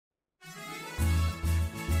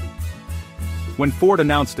When Ford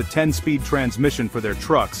announced a 10-speed transmission for their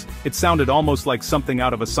trucks, it sounded almost like something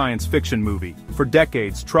out of a science fiction movie. For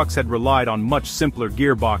decades, trucks had relied on much simpler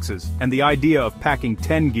gearboxes, and the idea of packing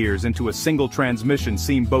 10 gears into a single transmission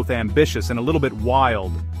seemed both ambitious and a little bit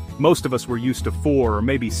wild. Most of us were used to 4 or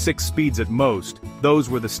maybe 6 speeds at most. Those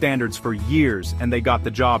were the standards for years, and they got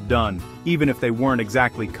the job done, even if they weren't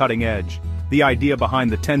exactly cutting edge. The idea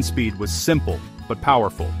behind the 10-speed was simple, but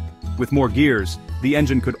powerful. With more gears, the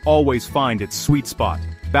engine could always find its sweet spot,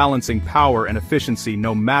 balancing power and efficiency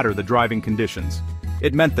no matter the driving conditions.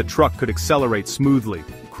 It meant the truck could accelerate smoothly,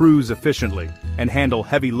 cruise efficiently, and handle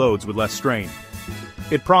heavy loads with less strain.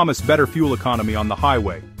 It promised better fuel economy on the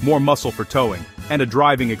highway, more muscle for towing, and a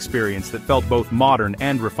driving experience that felt both modern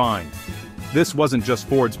and refined. This wasn't just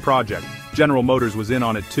Ford's project. General Motors was in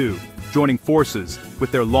on it too, joining forces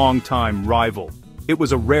with their longtime rival. It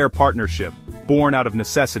was a rare partnership, born out of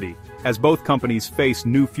necessity, as both companies faced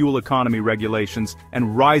new fuel economy regulations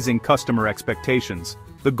and rising customer expectations.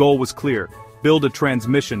 The goal was clear: build a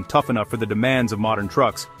transmission tough enough for the demands of modern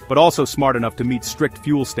trucks, but also smart enough to meet strict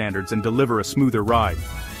fuel standards and deliver a smoother ride.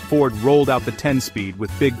 Ford rolled out the 10-speed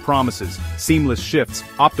with big promises, seamless shifts,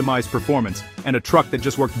 optimized performance, and a truck that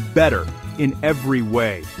just worked better in every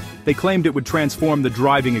way. They claimed it would transform the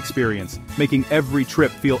driving experience, making every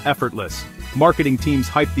trip feel effortless. Marketing teams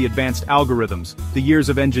hyped the advanced algorithms, the years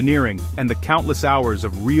of engineering, and the countless hours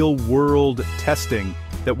of real-world testing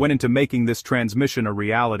that went into making this transmission a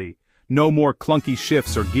reality. No more clunky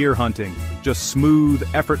shifts or gear hunting, just smooth,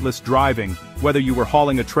 effortless driving, whether you were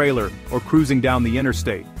hauling a trailer or cruising down the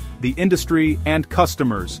interstate. The industry and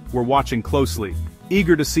customers were watching closely,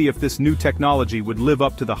 eager to see if this new technology would live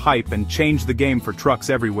up to the hype and change the game for trucks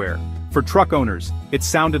everywhere. For truck owners, it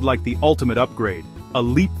sounded like the ultimate upgrade, a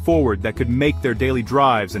leap forward that could make their daily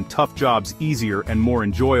drives and tough jobs easier and more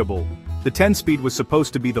enjoyable. The 10-speed was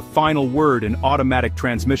supposed to be the final word in automatic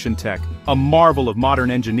transmission tech, a marvel of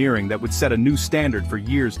modern engineering that would set a new standard for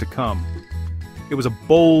years to come. It was a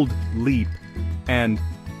bold leap, and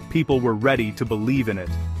people were ready to believe in it.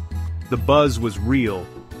 The buzz was real,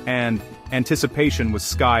 and anticipation was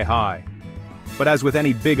sky high. But as with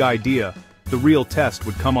any big idea, the real test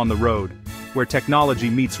would come on the road, where technology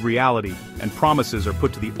meets reality and promises are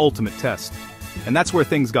put to the ultimate test. And that's where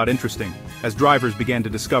things got interesting, as drivers began to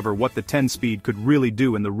discover what the 10-speed could really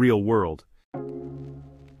do in the real world.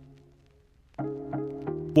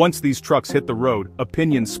 Once these trucks hit the road,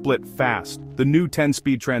 opinions split fast. The new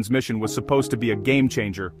 10-speed transmission was supposed to be a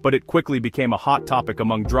game-changer, but it quickly became a hot topic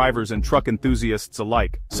among drivers and truck enthusiasts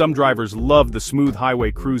alike. Some drivers loved the smooth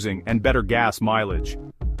highway cruising and better gas mileage.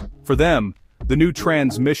 For them, the new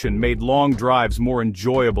transmission made long drives more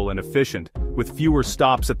enjoyable and efficient, with fewer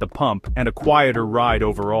stops at the pump and a quieter ride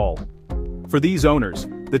overall. For these owners,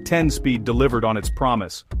 the 10-speed delivered on its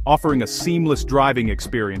promise, offering a seamless driving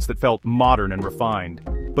experience that felt modern and refined.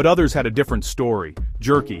 But others had a different story: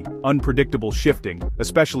 jerky, unpredictable shifting,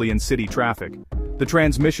 especially in city traffic. The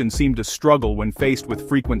transmission seemed to struggle when faced with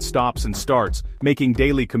frequent stops and starts, making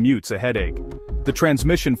daily commutes a headache. The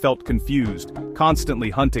transmission felt confused, constantly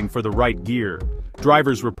hunting for the right gear.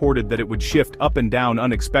 Drivers reported that it would shift up and down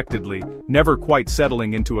unexpectedly, never quite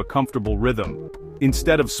settling into a comfortable rhythm.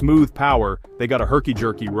 Instead of smooth power, they got a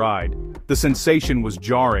herky-jerky ride. The sensation was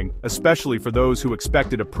jarring, especially for those who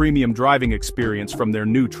expected a premium driving experience from their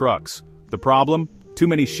new trucks. The problem? Too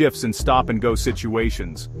many shifts in stop-and-go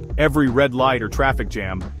situations. Every red light or traffic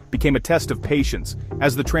jam became a test of patience,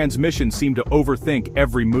 as the transmission seemed to overthink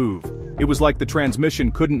every move. It was like the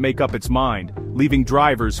transmission couldn't make up its mind, leaving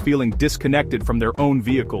drivers feeling disconnected from their own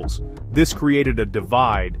vehicles. This created a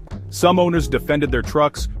divide. Some owners defended their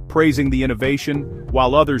trucks, praising the innovation,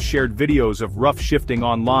 while others shared videos of rough shifting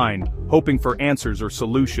online, hoping for answers or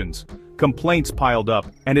solutions. Complaints piled up,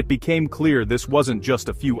 and it became clear this wasn't just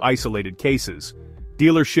a few isolated cases.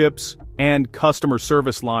 Dealerships and customer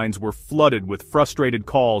service lines were flooded with frustrated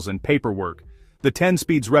calls and paperwork. The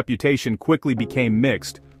 10-speed's reputation quickly became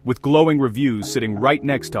mixed, with glowing reviews sitting right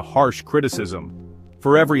next to harsh criticism.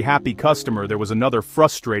 For every happy customer, there was another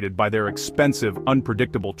frustrated by their expensive,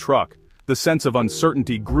 unpredictable truck. The sense of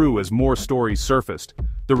uncertainty grew as more stories surfaced.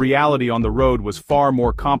 The reality on the road was far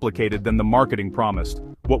more complicated than the marketing promised.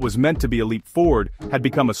 What was meant to be a leap forward had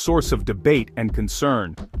become a source of debate and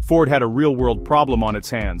concern. Ford had a real-world problem on its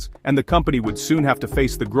hands, and the company would soon have to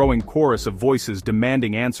face the growing chorus of voices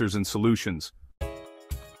demanding answers and solutions.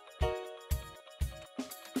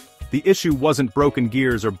 The issue wasn't broken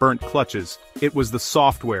gears or burnt clutches, it was the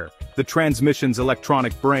software, the transmission's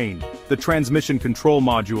electronic brain. The transmission control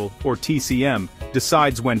module, or TCM,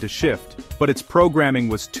 decides when to shift, but its programming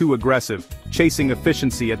was too aggressive, chasing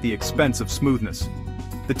efficiency at the expense of smoothness.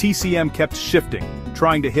 The TCM kept shifting,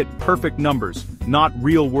 trying to hit perfect numbers, not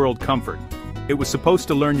real-world comfort. It was supposed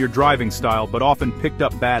to learn your driving style but often picked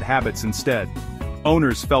up bad habits instead.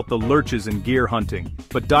 Owners felt the lurches in gear hunting,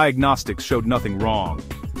 but diagnostics showed nothing wrong.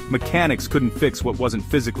 Mechanics couldn't fix what wasn't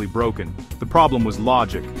physically broken. The problem was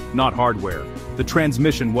logic, not hardware. The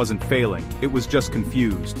transmission wasn't failing, it was just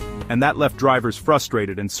confused. And that left drivers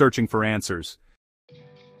frustrated and searching for answers.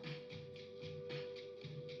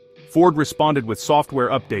 Ford responded with software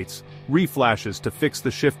updates, reflashes to fix the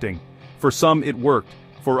shifting. For some it worked,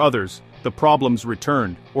 for others, the problems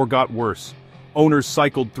returned, or got worse. Owners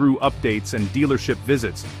cycled through updates and dealership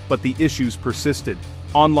visits, but the issues persisted.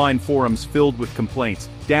 Online forums filled with complaints,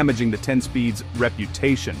 damaging the 10-speed's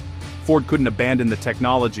reputation. Ford couldn't abandon the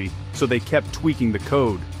technology, so they kept tweaking the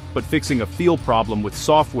code. But fixing a feel problem with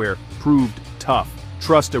software proved tough.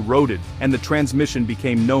 Trust eroded, and the transmission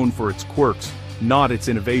became known for its quirks, not its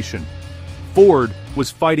innovation. Ford was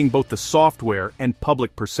fighting both the software and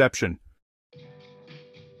public perception.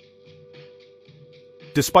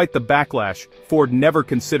 Despite the backlash, Ford never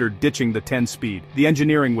considered ditching the 10-speed. The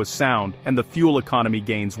engineering was sound, and the fuel economy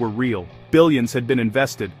gains were real. Billions had been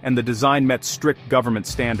invested, and the design met strict government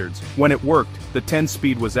standards. When it worked, the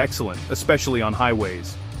 10-speed was excellent, especially on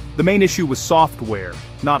highways. The main issue was software,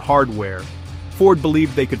 not hardware. Ford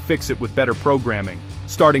believed they could fix it with better programming.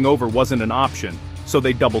 Starting over wasn't an option, so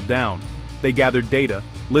they doubled down. They gathered data,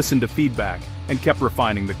 listened to feedback, and kept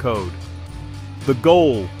refining the code. The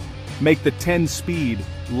goal: make the 10-speed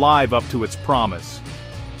live up to its promise.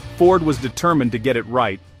 Ford was determined to get it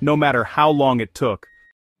right, no matter how long it took.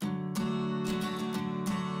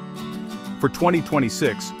 For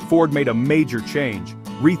 2026, Ford made a major change,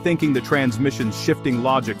 rethinking the transmission's shifting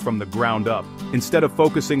logic from the ground up. Instead of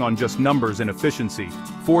focusing on just numbers and efficiency,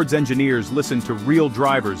 Ford's engineers listened to real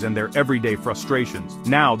drivers and their everyday frustrations.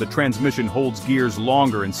 Now the transmission holds gears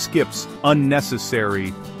longer and skips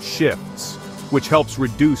unnecessary shifts, which helps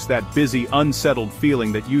reduce that busy, unsettled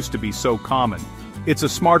feeling that used to be so common. It's a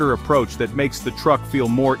smarter approach that makes the truck feel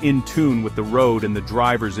more in tune with the road and the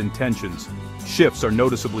driver's intentions. Shifts are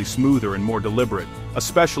noticeably smoother and more deliberate,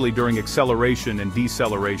 especially during acceleration and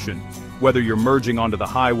deceleration. Whether you're merging onto the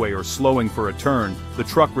highway or slowing for a turn, the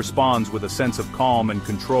truck responds with a sense of calm and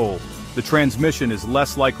control. The transmission is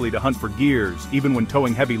less likely to hunt for gears, even when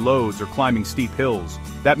towing heavy loads or climbing steep hills.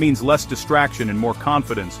 That means less distraction and more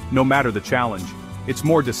confidence, no matter the challenge. It's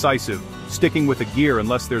more decisive, sticking with a gear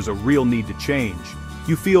unless there's a real need to change.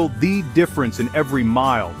 You feel the difference in every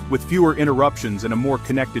mile, with fewer interruptions and a more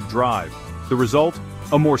connected drive. The result?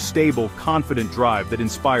 A more stable, confident drive that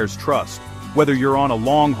inspires trust, whether you're on a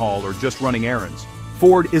long haul or just running errands.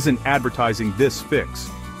 Ford isn't advertising this fix.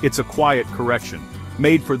 It's a quiet correction,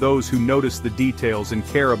 made for those who notice the details and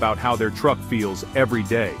care about how their truck feels every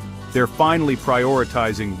day. They're finally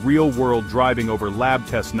prioritizing real-world driving over lab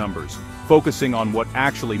test numbers, focusing on what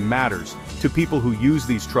actually matters to people who use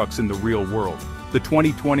these trucks in the real world. The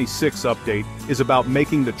 2026 update is about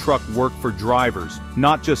making the truck work for drivers,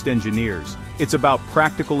 not just engineers. It's about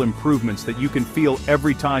practical improvements that you can feel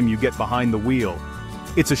every time you get behind the wheel.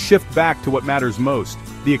 It's a shift back to what matters most,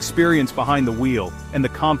 the experience behind the wheel, and the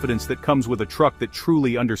confidence that comes with a truck that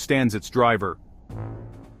truly understands its driver.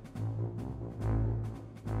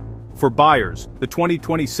 For buyers, the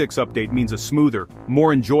 2026 update means a smoother,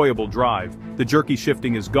 more enjoyable drive. The jerky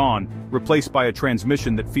shifting is gone, replaced by a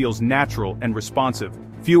transmission that feels natural and responsive.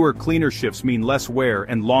 Fewer cleaner shifts mean less wear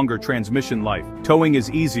and longer transmission life. Towing is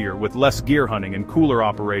easier with less gear hunting and cooler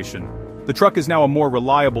operation. The truck is now a more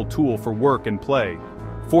reliable tool for work and play.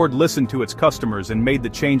 Ford listened to its customers and made the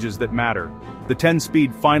changes that matter. The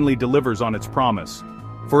 10-speed finally delivers on its promise.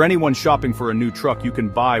 For anyone shopping for a new truck, you can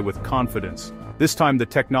buy with confidence. This time the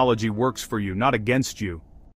technology works for you, not against you.